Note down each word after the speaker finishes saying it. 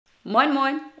Moin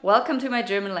moin! Welcome to my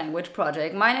German language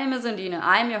project. My name is Undine,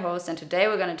 I'm your host, and today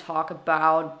we're going to talk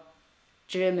about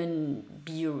German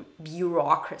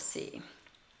bureaucracy.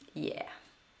 Yeah.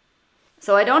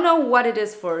 So I don't know what it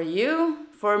is for you.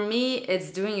 For me, it's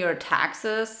doing your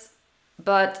taxes.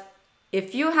 But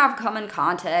if you have come in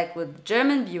contact with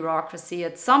German bureaucracy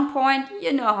at some point,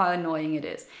 you know how annoying it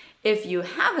is. If you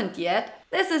haven't yet,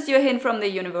 this is your hint from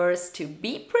the universe to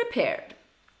be prepared.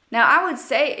 Now, I would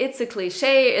say it's a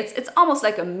cliche, it's almost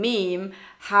like a meme,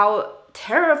 how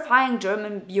terrifying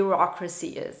German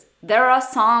bureaucracy is. There are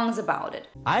songs about it.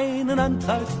 Einen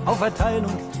Antrag auf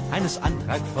Erteilung eines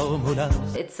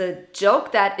Antragformulars. It's a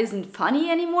joke that isn't funny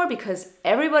anymore because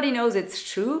everybody knows it's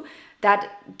true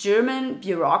that German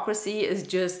bureaucracy is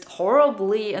just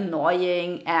horribly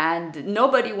annoying and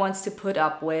nobody wants to put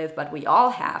up with, but we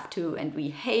all have to and we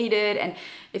hate it. And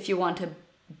if you want to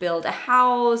build a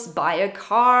house, buy a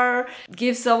car,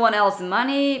 give someone else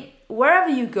money, wherever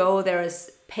you go, there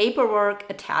is paperwork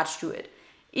attached to it,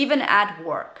 even at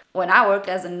work. When I worked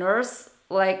as a nurse,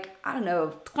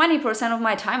 20% of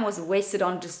my time was wasted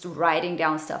on just writing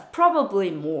down stuff, probably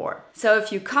more. So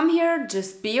if you come here,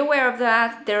 just be aware of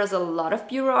that. There's a lot of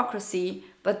bureaucracy,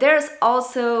 but there's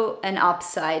also an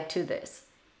upside to this.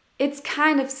 It's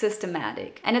kind of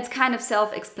systematic and it's kind of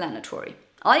self-explanatory.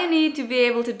 All you need to be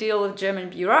able to deal with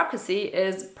German bureaucracy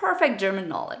is perfect German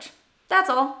knowledge. That's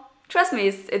all. Trust me,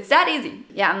 it's that easy.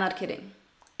 Yeah, I'm not kidding.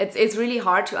 It's really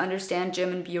hard to understand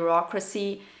German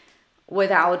bureaucracy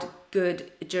without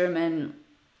good German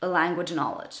language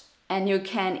knowledge. And you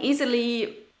can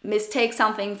easily mistake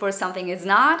something for something it's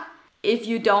not if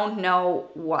you don't know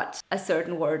what a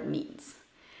certain word means.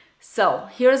 So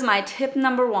here's my tip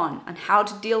number 1 on how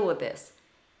to deal with this.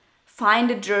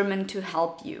 Find a German to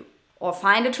help you. Or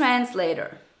find a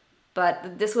translator,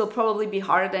 but this will probably be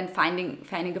harder than finding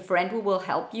a friend who will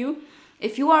help you.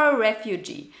 If you are a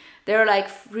refugee, there are like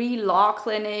free law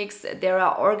clinics, there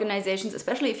are organizations,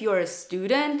 especially if you are a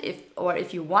student,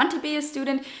 if you want to be a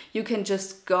student, you can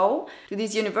just go to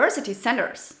these university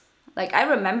centers. Like I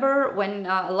remember when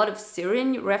a lot of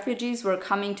Syrian refugees were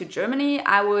coming to Germany,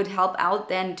 I would help out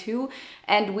then too,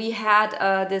 and we had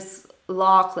this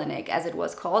law clinic, as it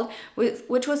was called,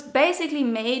 which was basically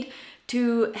made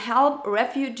to help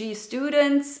refugee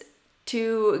students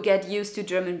to get used to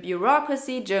German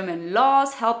bureaucracy, German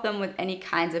laws, help them with any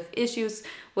kinds of issues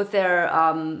with their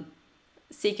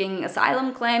seeking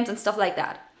asylum claims and stuff like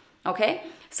that. Okay,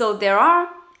 so there are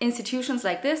institutions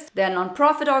like this, there are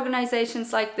non-profit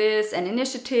organizations like this and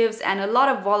initiatives and a lot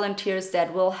of volunteers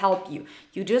that will help you.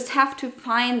 You just have to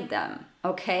find them,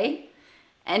 okay?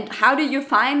 And how do you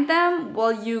find them?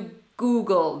 Well, you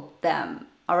Google them,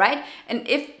 all right? And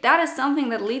if that is something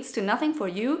that leads to nothing for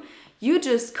you, you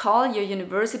just call your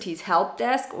university's help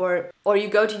desk or you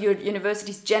go to your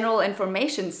university's general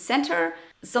information center.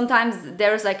 Sometimes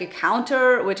there's like a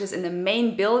counter which is in the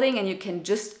main building and you can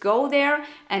just go there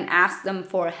and ask them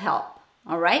for help,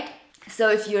 all right? So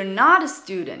if you're not a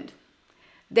student,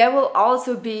 there will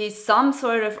also be some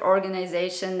sort of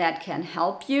organization that can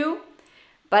help you,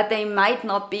 but they might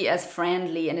not be as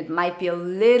friendly and it might be a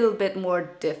little bit more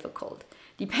difficult.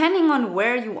 Depending on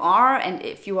where you are and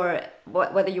if you are,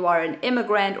 whether you are an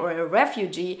immigrant or a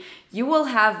refugee, you will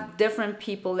have different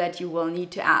people that you will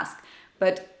need to ask.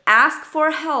 But ask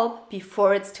for help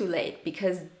before it's too late,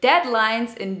 because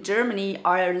deadlines in Germany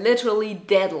are literally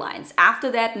deadlines.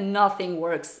 After that, nothing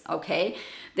works, okay?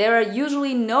 There are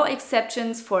usually no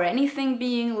exceptions for anything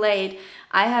being late.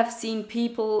 I have seen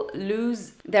people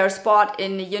lose their spot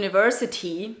in the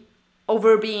university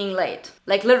over being late.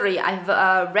 Like literally,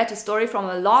 I've read a story from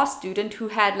a law student who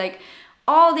had like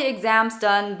all the exams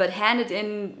done but handed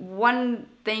in one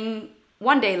thing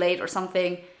 1 day late or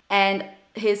something, and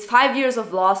his 5 years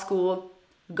of law school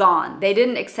gone. They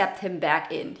didn't accept him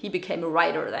back in. He became a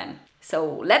writer then. So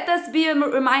let this be a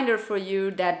reminder for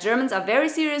you that Germans are very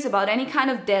serious about any kind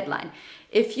of deadline.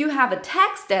 If you have a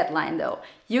tax deadline though,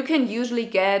 you can usually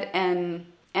get an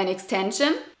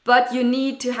extension, but you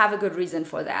need to have a good reason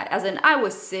for that. As in, I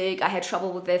was sick, I had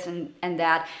trouble with this and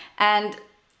that, and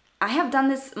I have done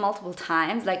this multiple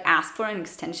times, like ask for an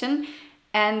extension,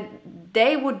 and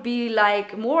they would be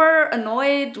like more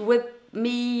annoyed with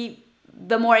me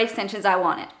the more extensions I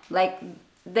wanted. Like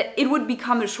it would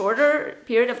become a shorter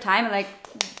period of time and like,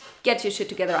 get your shit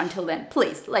together until then,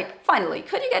 please. Like finally,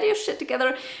 could you get your shit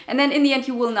together? And then in the end,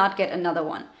 you will not get another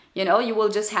one. You know, you will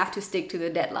just have to stick to the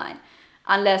deadline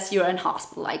unless you're in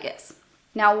hospital, I guess.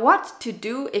 Now, what to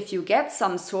do if you get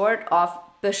some sort of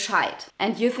Bescheid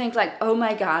and you think like, oh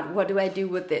my God, what do I do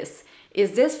with this?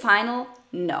 Is this final?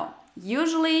 No.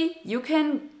 usually you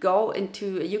can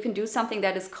do something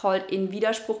that is called in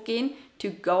Widerspruch gehen, to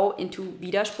go into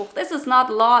Widerspruch. This is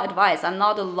not law advice. I'm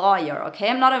not a lawyer, okay?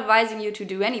 I'm not advising you to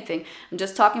do anything. I'm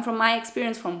just talking from my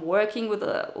experience from working with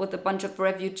a bunch of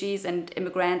refugees and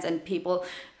immigrants and people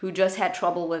who just had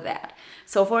trouble with that.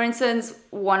 So for instance,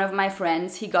 one of my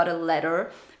friends, he got a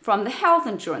letter from the health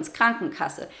insurance,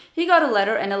 Krankenkasse. He got a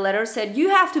letter and a letter said, you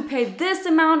have to pay this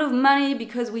amount of money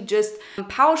because we just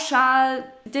pauschal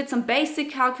did some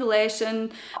basic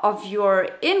calculation of your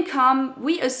income.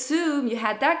 We assume you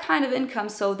had that kind of income,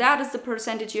 so that is the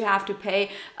percentage you have to pay.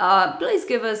 Please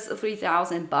give us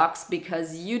 $3,000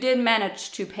 because you didn't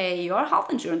manage to pay your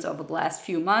health insurance over the last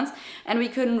few months and we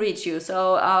couldn't reach you.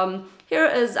 So here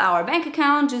is our bank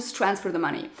account, just transfer the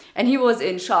money. And he was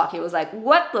in shock. He was like,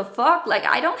 what the fuck? Like,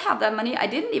 I don't have that money. I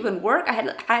didn't even work. I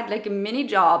had like a mini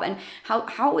job. And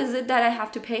how is it that I have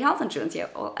to pay health insurance here?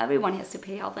 Well, everyone has to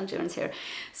pay health insurance here.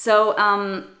 So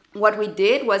what we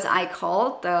did was I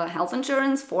called the health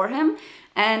insurance for him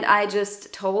and I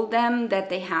just told them that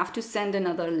they have to send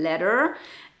another letter.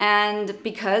 And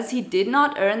because he did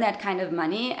not earn that kind of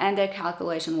money and their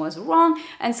calculation was wrong.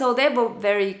 And so they were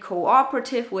very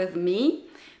cooperative with me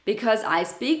because I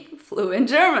speak fluent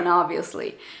German,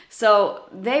 obviously. So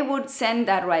they would send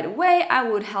that right away. I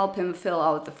would help him fill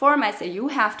out the form. I say, you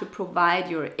have to provide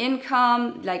your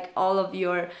income, like all of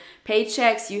your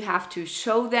paychecks, you have to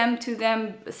show them to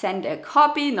them, send a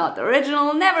copy, not the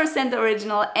original. Never send the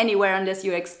original anywhere unless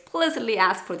you explicitly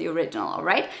ask for the original, all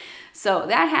right? So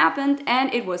that happened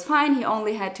and it was fine. He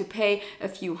only had to pay a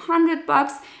few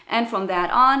 $100 and from that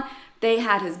on, they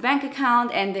had his bank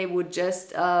account and they would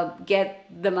just get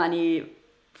the money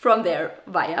from there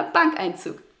via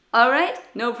Bankeinzug. All right,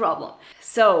 no problem.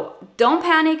 So don't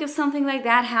panic if something like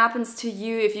that happens to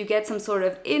you. If you get some sort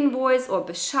of invoice or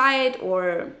Bescheid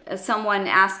or someone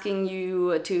asking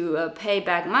you to pay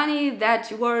back money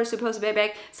that you were supposed to pay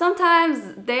back,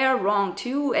 sometimes they are wrong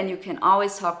too and you can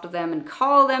always talk to them and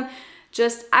call them.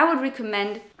 Just, I would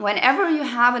recommend whenever you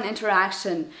have an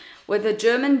interaction with a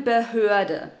German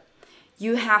Behörde,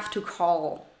 you have to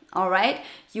call, all right?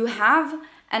 You have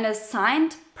an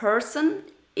assigned person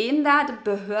in that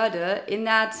Behörde, in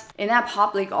that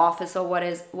public office or what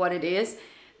it is,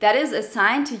 that is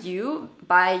assigned to you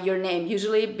by your name,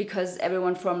 usually because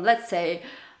everyone from, let's say,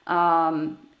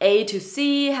 A to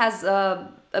C has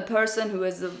a person who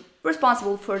is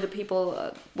responsible for the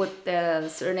people with the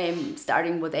surname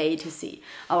starting with A to C.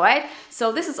 All right,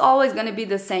 so this is always going to be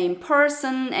the same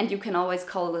person and you can always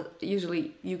call,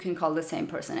 usually you can call the same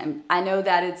person. And I know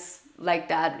that it's like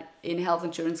that in health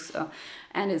insurance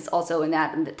and it's also in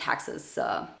the taxes,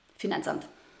 Finanzamt.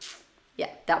 Yeah,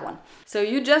 that one. So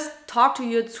you just talk to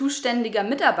your zuständiger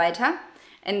Mitarbeiter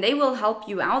and they will help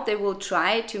you out. They will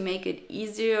try to make it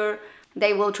easier.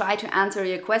 They will try to answer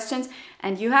your questions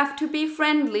and you have to be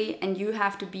friendly and you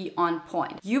have to be on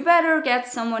point. You better get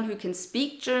someone who can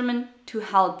speak German to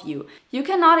help you. You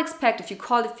cannot expect, if you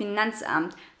call the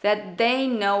Finanzamt, that they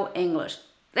know English.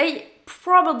 They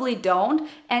probably don't,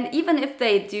 and even if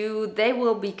they do, they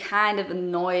will be kind of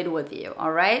annoyed with you,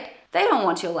 all right? They don't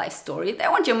want your life story, they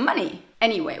want your money.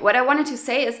 Anyway, what I wanted to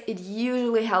say is it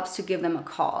usually helps to give them a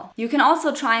call. You can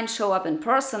also try and show up in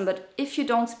person, but if you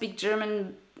don't speak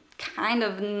German, kind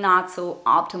of not so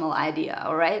optimal idea,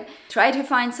 all right? Try to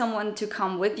find someone to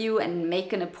come with you and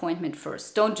make an appointment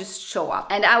first. Don't just show up.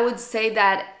 And I would say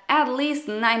that at least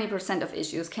 90% of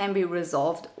issues can be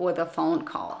resolved with a phone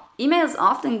call. Emails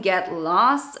often get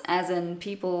lost, as in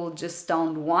people just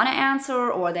don't want to answer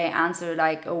or they answer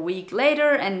like a week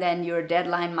later and then your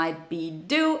deadline might be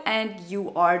due and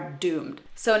you are doomed.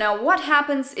 So now what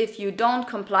happens if you don't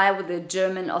comply with the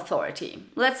German authority?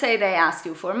 Let's say they ask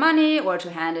you for money or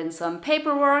to hand in some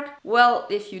paperwork. Well,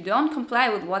 if you don't comply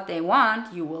with what they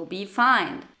want, you will be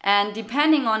fined. And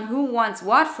depending on who wants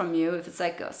what from you, if it's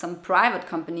like some private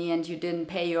company and you didn't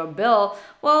pay your bill,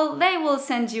 well, they will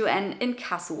send you an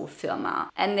inkasso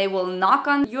firma and they will knock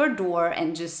on your door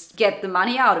and just get the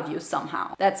money out of you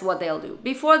somehow. That's what they'll do.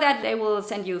 Before that, they will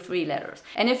send you 3 letters.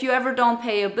 And if you ever don't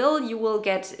pay a bill, you will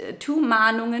get 2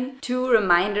 Mahnungen, 2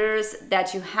 reminders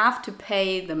that you have to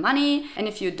pay the money. And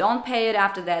if you don't pay it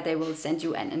after that, they will send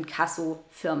you an inkasso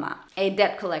firma, a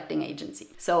debt collecting agency.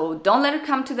 So don't let it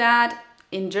come to that.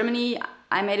 In Germany,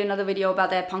 I made another video about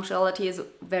that. Punctuality is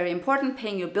very important.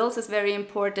 Paying your bills is very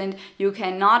important. You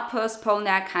cannot postpone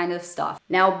that kind of stuff.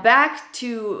 Now back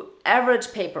to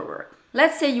average paperwork.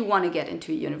 Let's say you want to get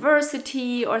into a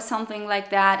university or something like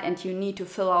that and you need to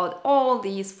fill out all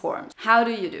these forms. How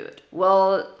do you do it?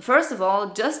 Well, first of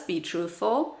all, just be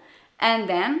truthful and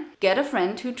then get a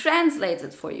friend who translates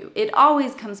it for you. It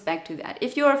always comes back to that.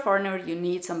 If you're a foreigner, you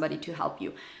need somebody to help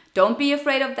you. Don't be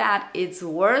afraid of that. It's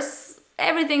worse.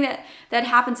 Everything that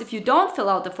happens if you don't fill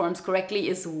out the forms correctly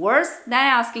is worse than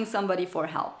asking somebody for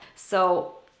help.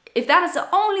 So if that is the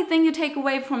only thing you take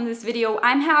away from this video,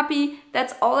 I'm happy.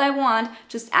 That's all I want.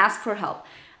 Just ask for help.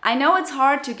 I know it's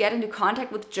hard to get into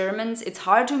contact with Germans. It's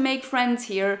hard to make friends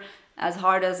here, as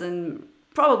hard as in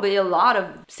probably a lot of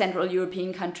Central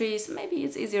European countries. Maybe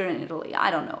it's easier in Italy,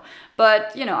 I don't know.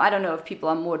 But, you know, I don't know if people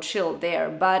are more chill there.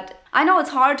 But I know it's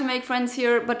hard to make friends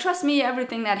here, but trust me,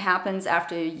 everything that happens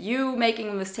after you making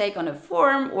a mistake on a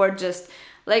form or just,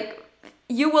 like,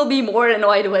 you will be more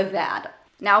annoyed with that.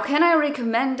 Now, can I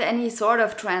recommend any sort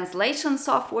of translation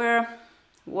software?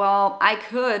 Well, I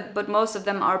could, but most of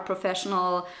them are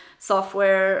professional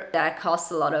software that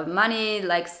costs a lot of money,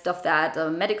 like stuff that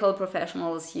medical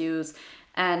professionals use.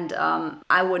 And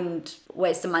I wouldn't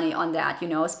waste the money on that, you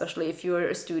know, especially if you're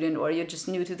a student or you're just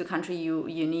new to the country,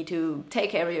 you need to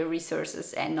take care of your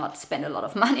resources and not spend a lot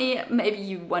of money. Maybe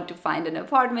you want to find an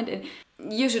apartment and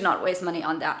you should not waste money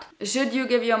on that. Should you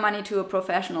give your money to a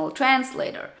professional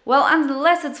translator? Well,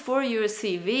 unless it's for your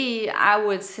CV, I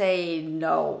would say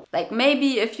no. Like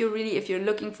maybe if you're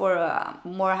looking for a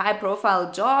more high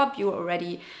profile job, you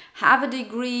already have a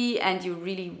degree and you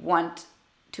really want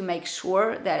to make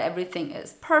sure that everything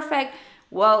is perfect,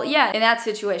 well, yeah, in that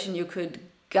situation you could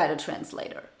get a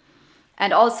translator.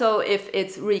 And also if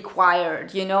it's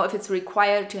required, you know, if it's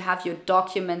required to have your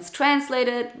documents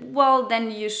translated, well,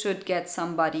 then you should get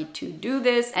somebody to do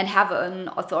this and have an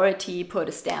authority put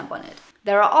a stamp on it.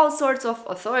 There are all sorts of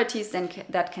authorities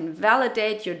that can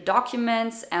validate your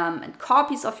documents and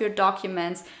copies of your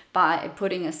documents by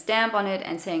putting a stamp on it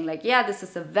and saying like, yeah, this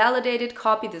is a validated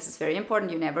copy. This is very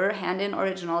important. You never hand in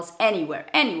originals anywhere.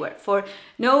 For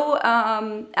no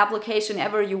application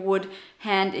ever you would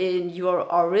hand in your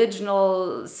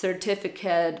original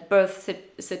certificate, birth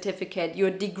certificate, your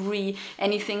degree,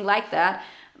 anything like that.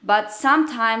 But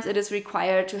sometimes it is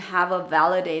required to have a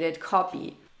validated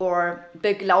copy or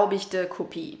beglaubigte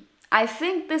Kopie. I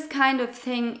think this kind of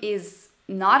thing is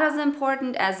not as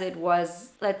important as it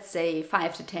was, let's say,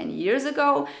 5 to 10 years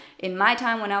ago. In my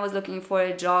time when I was looking for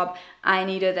a job, I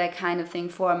needed that kind of thing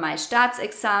for my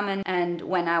Staatsexamen, and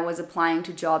when I was applying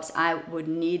to jobs, I would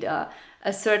need a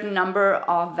certain number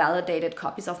of validated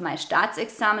copies of my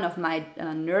Staatsexamen, of my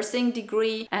nursing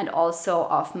degree, and also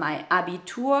of my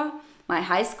Abitur, my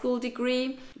high school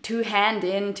degree, to hand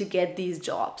in to get these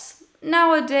jobs.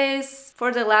 Nowadays,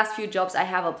 for the last few jobs I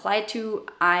have applied to,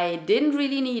 I didn't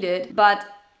really need it, but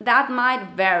that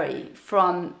might vary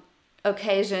from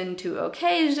occasion to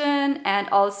occasion, and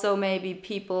also maybe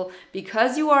people,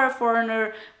 because you are a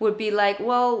foreigner, would be like,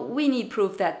 well, we need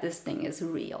proof that this thing is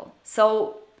real.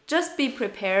 So just be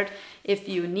prepared if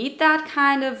you need that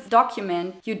kind of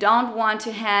document. You don't want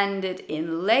to hand it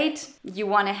in late. You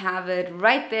want to have it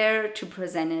right there to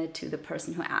present it to the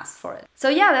person who asked for it. So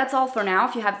yeah, that's all for now.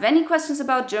 If you have any questions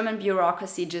about German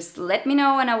bureaucracy, just let me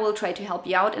know and I will try to help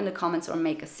you out in the comments or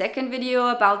make a second video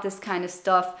about this kind of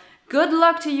stuff. Good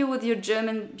luck to you with your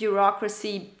German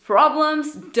bureaucracy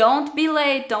problems. Don't be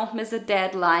late, don't miss a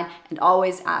deadline, and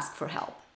always ask for help.